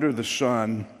conclusion that under the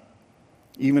sun,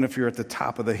 even if you're at the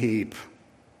top of the heap,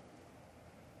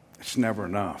 it's never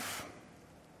enough.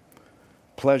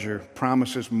 Pleasure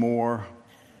promises more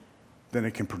than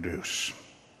it can produce.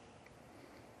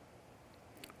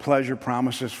 Pleasure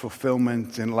promises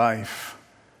fulfillment in life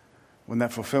when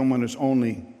that fulfillment is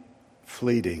only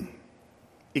fleeting.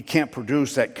 It can't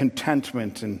produce that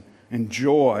contentment and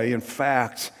joy. In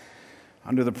fact,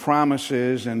 under the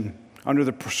promises and under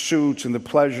the pursuits and the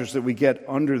pleasures that we get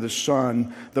under the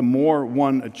sun, the more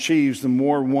one achieves, the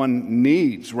more one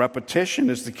needs. Repetition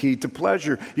is the key to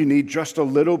pleasure. You need just a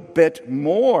little bit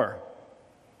more.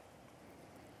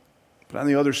 But on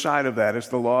the other side of that is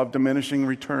the law of diminishing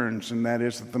returns, and that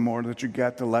is that the more that you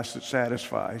get, the less it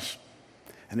satisfies.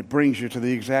 And it brings you to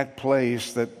the exact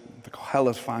place that the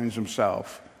Kohelet finds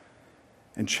himself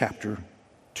in chapter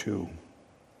 2.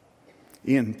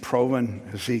 Ian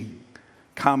Provan, as he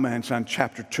comments on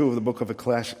chapter 2 of the book of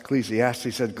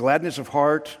Ecclesiastes, said, gladness of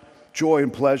heart, joy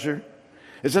and pleasure.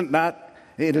 It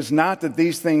is not that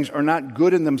these things are not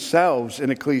good in themselves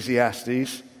in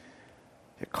Ecclesiastes.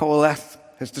 Koheleth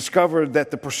has discovered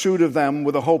that the pursuit of them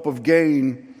with a hope of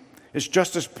gain is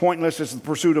just as pointless as the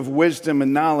pursuit of wisdom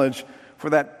and knowledge for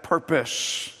that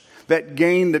purpose. That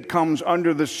gain that comes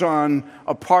under the sun,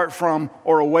 apart from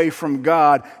or away from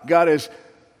God, God is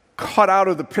cut out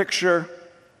of the picture,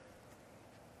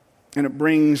 and it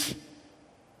brings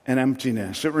an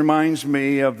emptiness. It reminds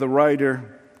me of the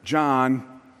writer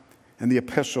John in the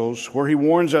epistles, where he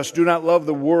warns us, do not love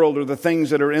the world or the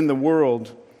things that are in the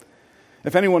world.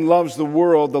 If anyone loves the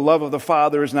world, the love of the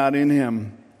Father is not in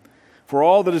him. For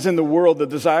all that is in the world, the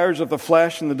desires of the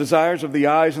flesh and the desires of the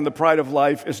eyes and the pride of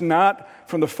life, is not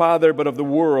from the Father but of the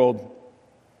world.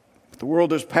 The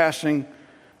world is passing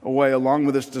away along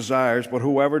with its desires, but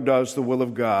whoever does the will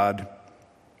of God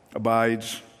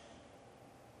abides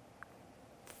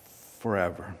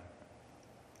forever.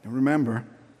 And remember,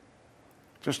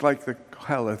 just like the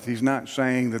Koheleth, he's not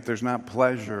saying that there's not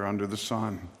pleasure under the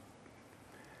sun.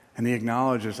 And he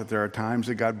acknowledges that there are times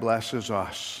that God blesses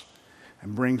us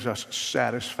and brings us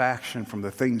satisfaction from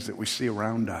the things that we see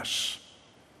around us.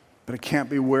 But it can't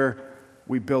be where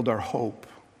we build our hope.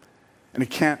 And it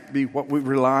can't be what we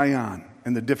rely on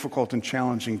in the difficult and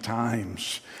challenging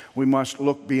times. We must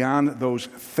look beyond those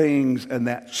things and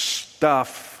that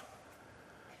stuff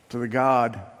to the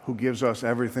God who gives us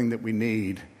everything that we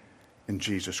need in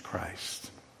Jesus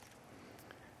Christ.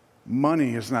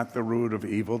 Money is not the root of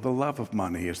evil. The love of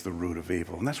money is the root of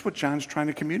evil. And that's what John's trying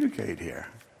to communicate here.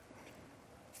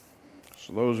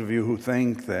 So those of you who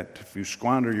think that if you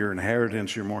squander your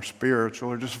inheritance, you're more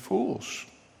spiritual, are just fools.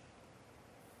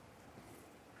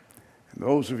 And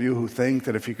those of you who think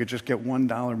that if you could just get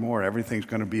 $1 more, everything's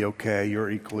going to be okay, you're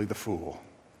equally the fool.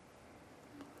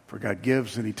 For God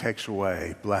gives and he takes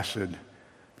away. Blessed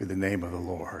be the name of the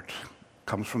Lord.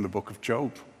 Comes from the book of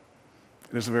Job.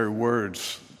 It is the very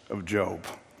words of Job.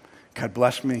 God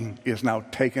bless me, he has now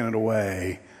taken it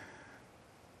away.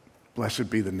 Blessed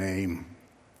be the name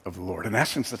of the Lord. In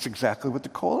essence, that's exactly what the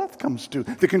Koheleth comes to.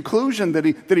 The conclusion that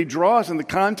he draws in the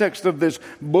context of this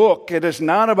book, it is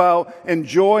not about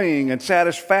enjoying and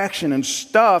satisfaction and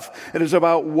stuff. It is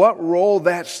about what role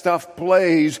that stuff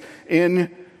plays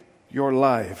in your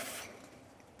life.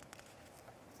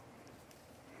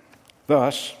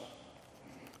 Thus,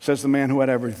 says the man who had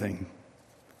everything,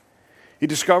 he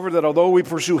discovered that although we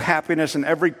pursue happiness in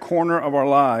every corner of our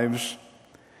lives,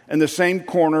 in the same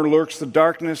corner lurks the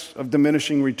darkness of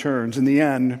diminishing returns. In the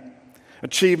end,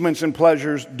 achievements and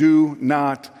pleasures do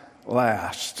not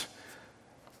last.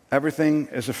 Everything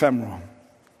is ephemeral,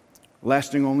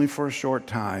 lasting only for a short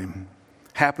time.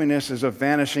 Happiness is a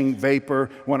vanishing vapor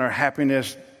when our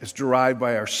happiness is derived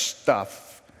by our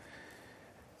stuff,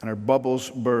 and our bubbles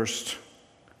burst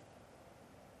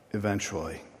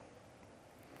eventually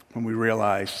when we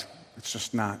realize it's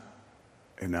just not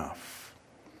enough.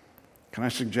 Can I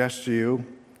suggest to you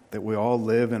that we all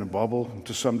live in a bubble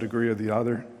to some degree or the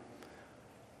other?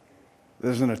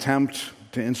 There's an attempt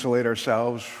to insulate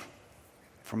ourselves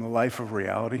from the life of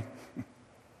reality.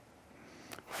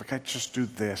 If I could just do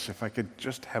this, if I could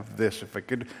just have this, if I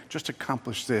could just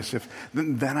accomplish this,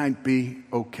 then I'd be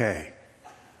okay.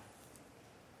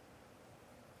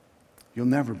 You'll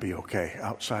never be okay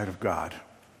outside of God,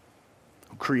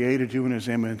 who created you in his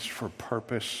image for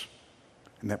purpose,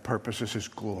 and that purpose is his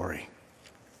glory.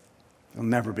 There'll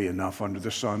never be enough under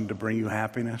the sun to bring you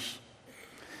happiness.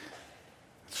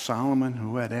 Solomon,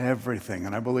 who had everything,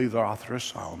 and I believe the author of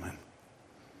Solomon,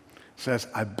 says,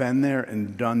 I've been there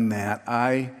and done that.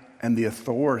 I am the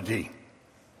authority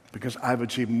because I've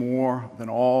achieved more than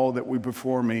all that were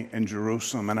before me in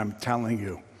Jerusalem. And I'm telling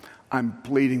you, I'm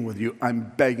pleading with you,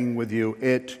 I'm begging with you,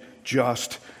 it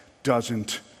just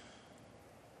doesn't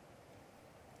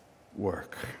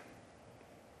work.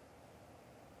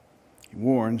 He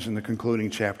warns in the concluding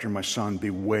chapter, my son,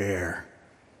 beware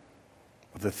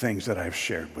of the things that I've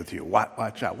shared with you.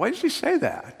 Watch out. Why does he say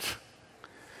that?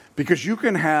 Because you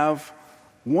can have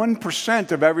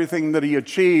 1% of everything that he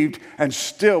achieved and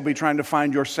still be trying to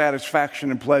find your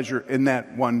satisfaction and pleasure in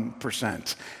that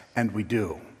 1%. And we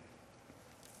do.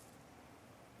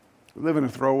 We live in a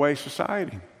throwaway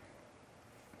society.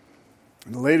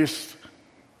 And the latest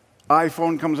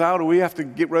iPhone comes out, and we have to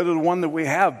get rid of the one that we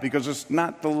have because it's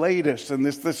not the latest. And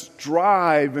this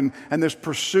drive and this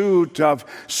pursuit of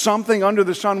something under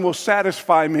the sun will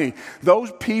satisfy me.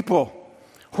 Those people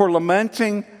who are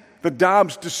lamenting the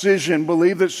Dobbs decision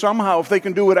believe that somehow if they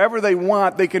can do whatever they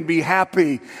want, they can be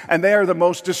happy. And they are the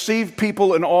most deceived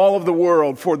people in all of the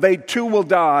world, for they too will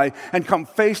die and come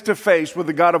face to face with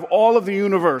the God of all of the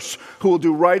universe who will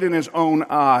do right in his own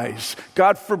eyes.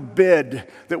 God forbid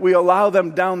that we allow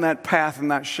them down that path and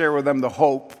not share with them the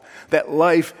hope that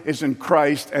life is in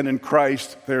Christ, and in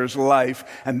Christ there is life,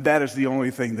 and that is the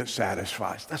only thing that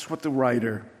satisfies. That's what the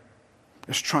writer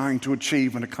is trying to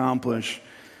achieve and accomplish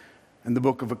in the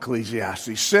book of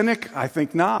Ecclesiastes. Cynic? I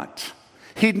think not.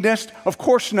 Hedonist? Of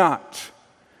course not.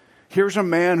 Here's a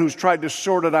man who's tried to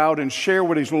sort it out and share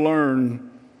what he's learned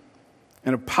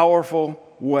in a powerful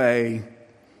way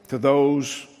to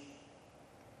those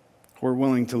who are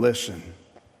willing to listen.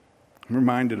 I'm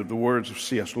reminded of the words of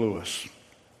C.S. Lewis.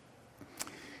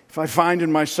 If I find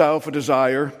in myself a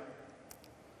desire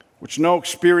which no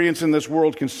experience in this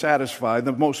world can satisfy,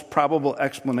 the most probable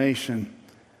explanation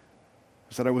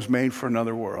is that I was made for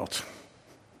another world.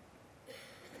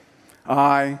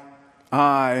 I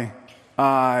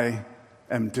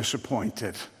am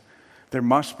disappointed. There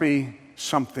must be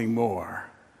something more.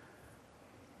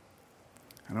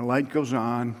 And a light goes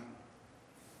on,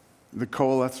 the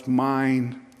Koheleth's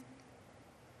mind,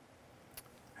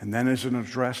 and then is an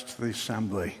address to the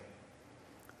assembly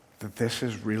that this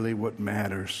is really what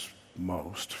matters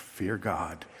most. Fear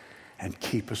God and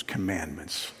keep his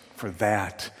commandments, for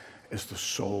that is the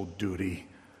sole duty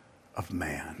of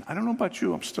man. I don't know about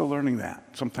you, I'm still learning that,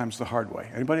 sometimes the hard way.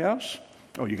 Anybody else?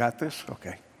 Oh, you got this?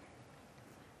 Okay.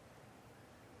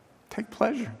 Take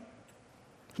pleasure.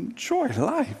 Enjoy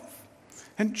life.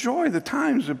 Enjoy the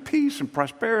times of peace and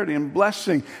prosperity and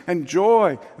blessing.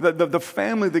 Enjoy the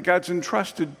family that God's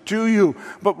entrusted to you.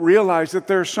 But realize that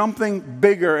there's something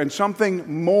bigger and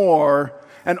something more,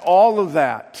 and all of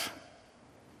that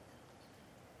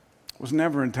was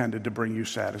never intended to bring you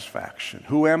satisfaction.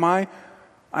 Who am I?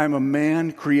 I am a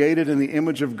man created in the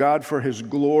image of God for his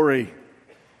glory.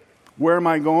 Where am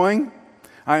I going?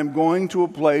 I am going to a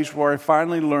place where I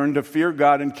finally learn to fear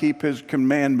God and keep His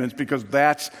commandments, because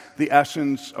that's the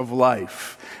essence of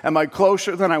life. Am I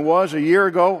closer than I was a year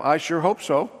ago? I sure hope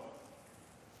so.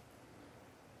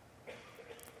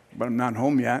 But I'm not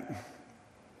home yet.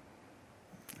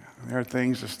 There are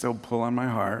things that still pull on my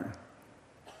heart.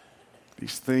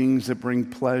 These things that bring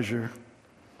pleasure.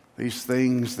 These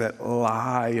things that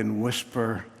lie and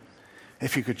whisper.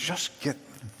 If you could just get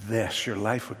this, your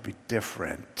life would be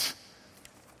different.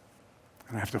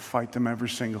 And I have to fight them every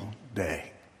single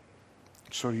day.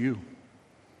 So do you.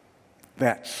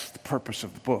 That's the purpose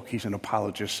of the book. He's an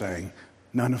apologist saying,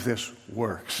 none of this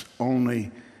works.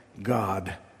 Only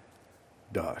God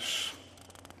does.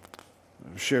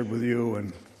 I've shared with you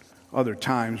and other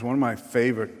times, one of my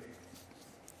favorite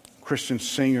Christian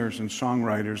singers and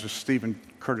songwriters is Stephen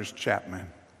Curtis Chapman. And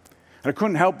I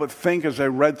couldn't help but think as I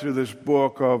read through this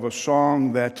book of a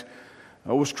song that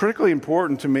was critically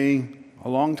important to me a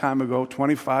long time ago,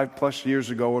 25 plus years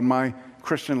ago in my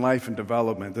Christian life and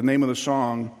development. The name of the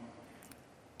song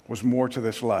was More to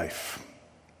This Life.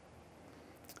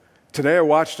 Today I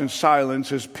watched in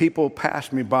silence as people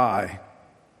passed me by,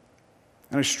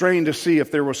 and I strained to see if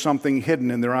there was something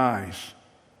hidden in their eyes.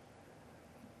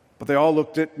 But they all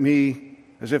looked at me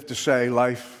as if to say,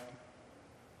 life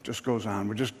just goes on.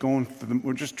 We're just going for them.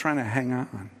 We're just trying to hang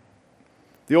on.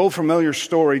 The old familiar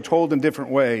story told in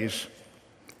different ways.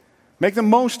 Make the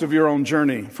most of your own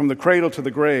journey from the cradle to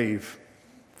the grave.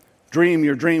 Dream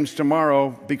your dreams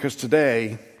tomorrow, because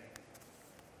today,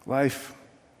 life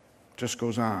just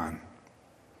goes on.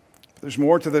 There's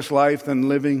more to this life than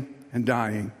living and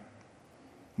dying.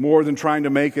 More than trying to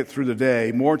make it through the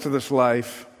day. More to this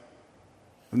life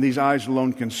than these eyes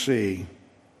alone can see.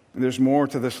 And there's more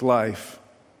to this life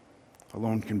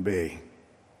alone can be.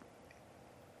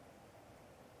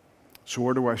 So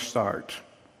where do I start?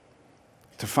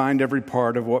 To find every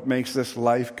part of what makes this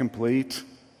life complete?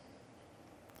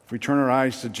 If we turn our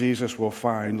eyes to Jesus, we'll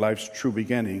find life's true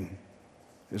beginning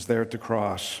is there at the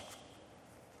cross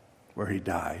where He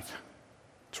died.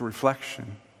 It's a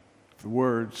reflection of the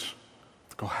words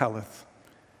of Koheleth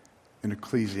in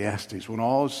Ecclesiastes. When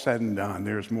all is said and done,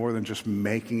 there's more than just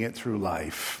making it through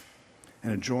life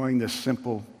and enjoying the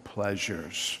simple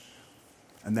pleasures.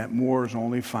 And that more is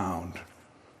only found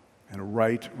in a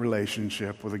right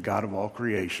relationship with the God of all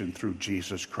creation through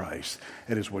Jesus Christ.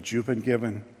 It is what you've been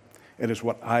given. It is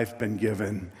what I've been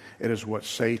given. It is what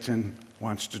Satan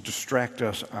wants to distract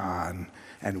us on.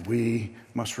 And we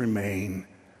must remain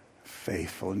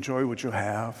faithful. Enjoy what you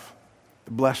have,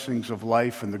 the blessings of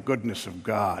life and the goodness of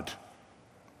God.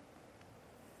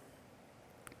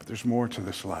 But there's more to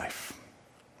this life.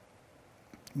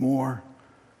 More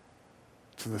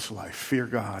to this life. Fear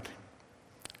God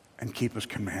and keep His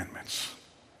commandments,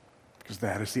 because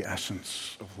that is the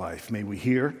essence of life. May we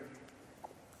hear,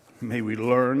 may we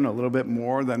learn a little bit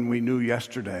more than we knew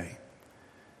yesterday.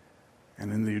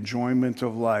 And in the enjoyment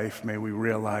of life, may we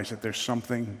realize that there's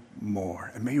something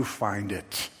more. And may you find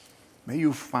it. May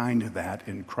you find that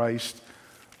in Christ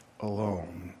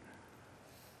alone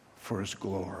for His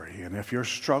glory. And if you're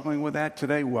struggling with that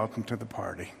today, welcome to the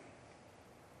party.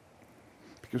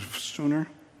 Because sooner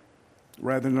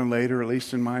rather than later, at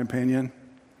least in my opinion,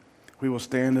 we will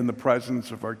stand in the presence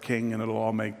of our King and it'll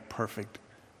all make perfect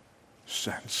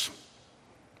sense.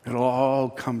 It'll all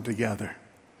come together.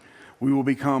 We will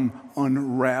become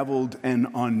unraveled and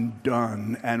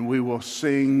undone, and we will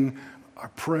sing our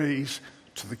praise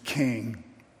to the King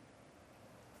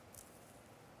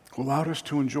who allowed us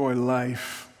to enjoy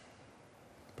life,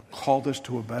 but called us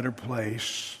to a better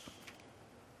place.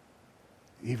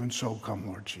 Even so, come,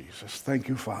 Lord Jesus. Thank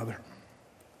you, Father,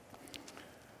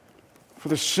 for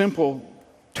the simple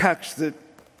text that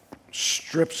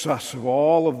strips us of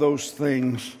all of those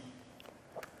things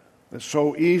that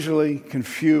so easily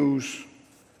confuse,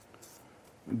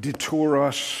 detour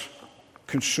us,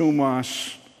 consume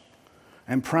us,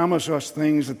 and promise us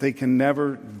things that they can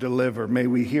never deliver. May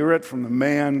we hear it from the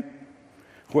man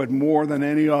who had more than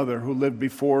any other who lived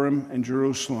before Him in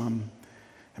Jerusalem.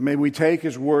 And may we take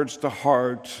His words to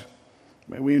heart.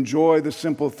 May we enjoy the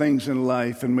simple things in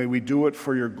life, and may we do it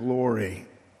for Your glory.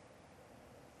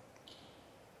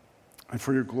 And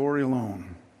for Your glory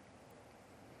alone.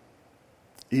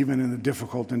 Even in the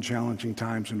difficult and challenging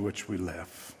times in which we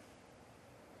live.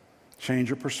 Change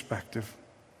your perspective.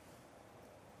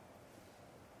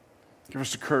 Give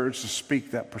us the courage to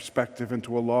speak that perspective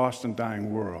into a lost and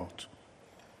dying world.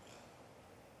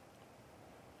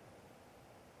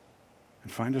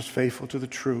 And find us faithful to the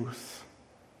truth.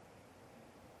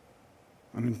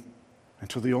 And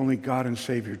to the only God and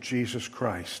Savior, Jesus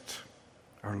Christ,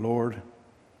 our Lord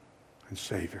and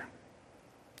Savior.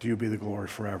 To you be the glory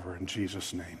forever. In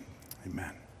Jesus' name,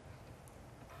 amen.